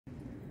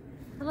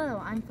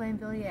Hello, I'm Flame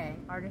Villiers,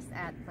 artist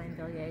at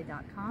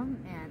flamevilliers.com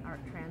and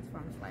Art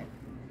Transforms Life.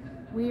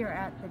 We are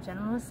at the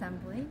General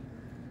Assembly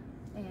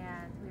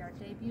and we are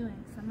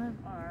debuting some of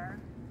our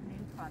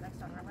new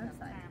products on our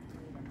website.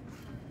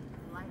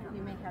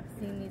 You may have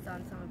seen these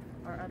on some of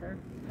our other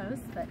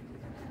posts, but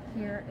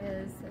here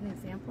is an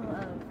example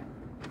of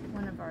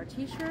one of our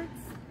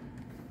t-shirts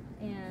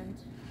and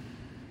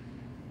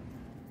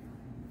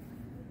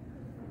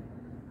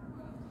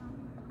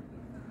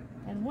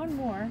one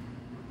more,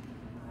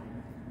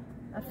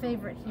 a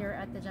favorite here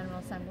at the General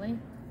Assembly,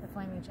 the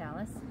Flaming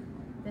Chalice.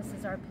 This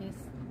is our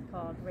piece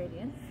called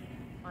Radiance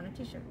on a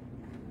t-shirt.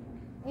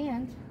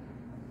 And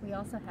we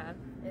also have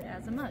it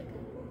as a mug.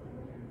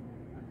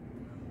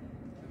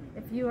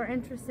 If you are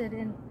interested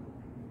in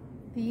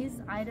these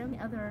items,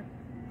 other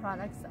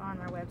products on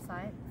our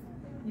website,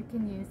 you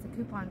can use the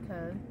coupon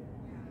code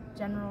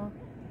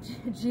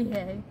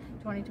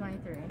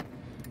GENERALGA2023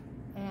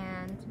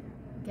 and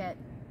get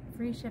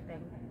free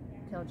shipping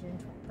till June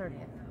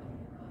 30th.